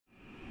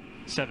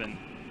7,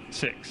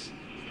 6,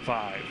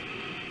 5,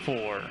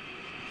 4,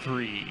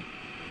 3,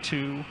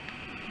 2,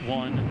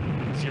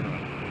 1, 0.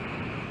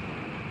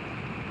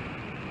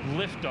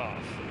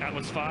 Liftoff.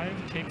 Atlas V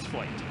takes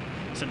flight,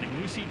 sending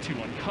Lucy to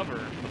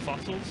uncover the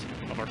fossils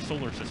of our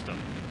solar system.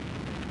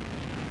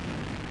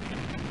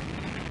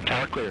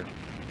 Tower clear.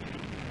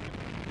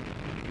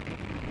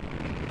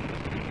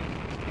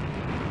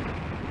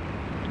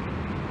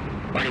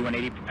 Body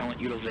 180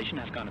 propellant utilization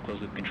has gone to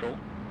closed loop control.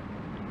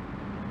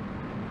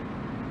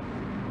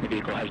 The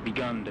vehicle has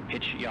begun the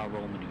pitch yaw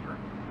roll maneuver.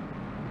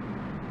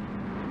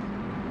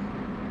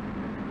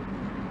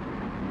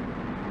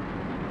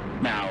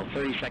 Now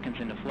 30 seconds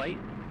into flight,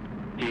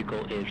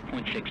 vehicle is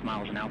 0.6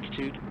 miles in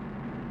altitude,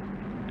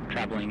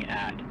 traveling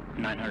at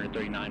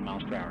 939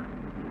 miles per hour.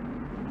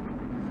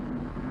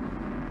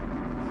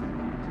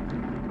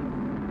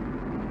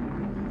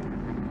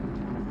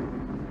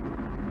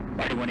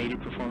 Body 180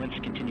 performance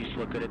continues to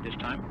look good at this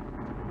time.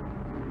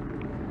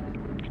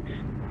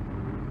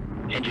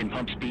 Engine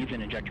pump speeds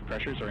and injector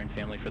pressures are in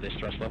family for this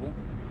thrust level.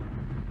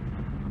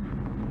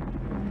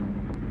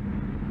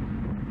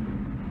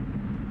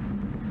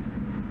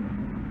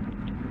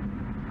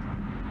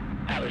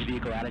 Atlas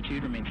vehicle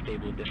attitude remains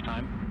stable at this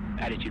time.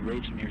 Attitude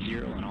rates are near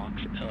zero in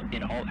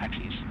all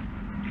axes.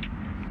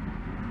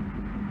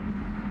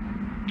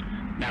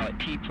 Now at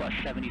T plus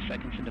 70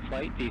 seconds into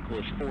flight, vehicle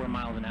is 4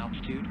 miles in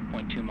altitude,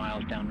 0.2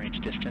 miles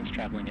downrange distance,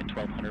 traveling at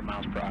 1,200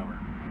 miles per hour.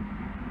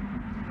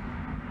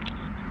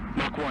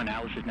 Mach 1,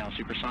 Atlas is now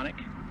supersonic.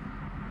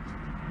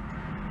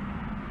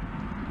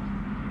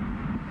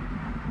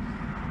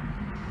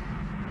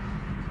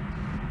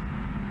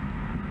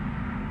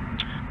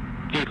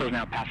 Vehicle is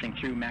now passing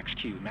through max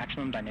Q,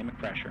 maximum dynamic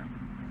pressure.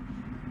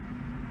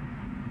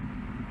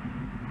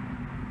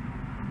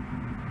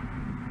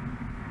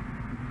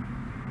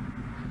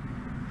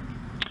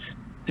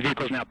 The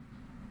vehicle is now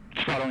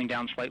throttling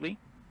down slightly.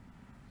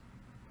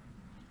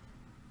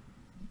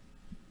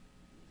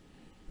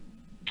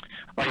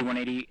 Body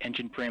 180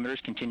 engine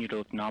parameters continue to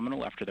look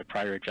nominal after the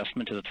prior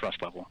adjustment to the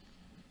thrust level.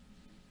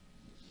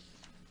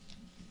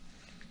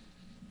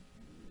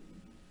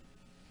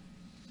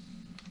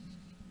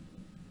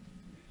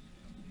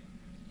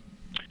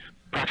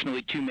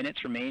 Approximately 2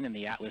 minutes remain in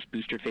the Atlas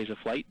booster phase of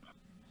flight.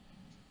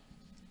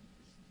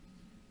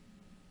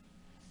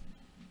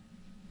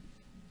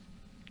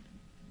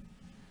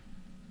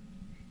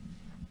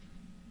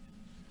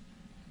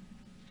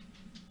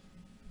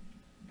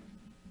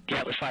 The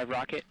Atlas V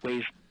rocket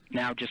weighs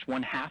now just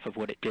 1/2 of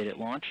what it did at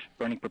launch,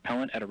 burning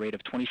propellant at a rate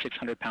of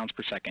 2,600 pounds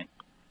per second.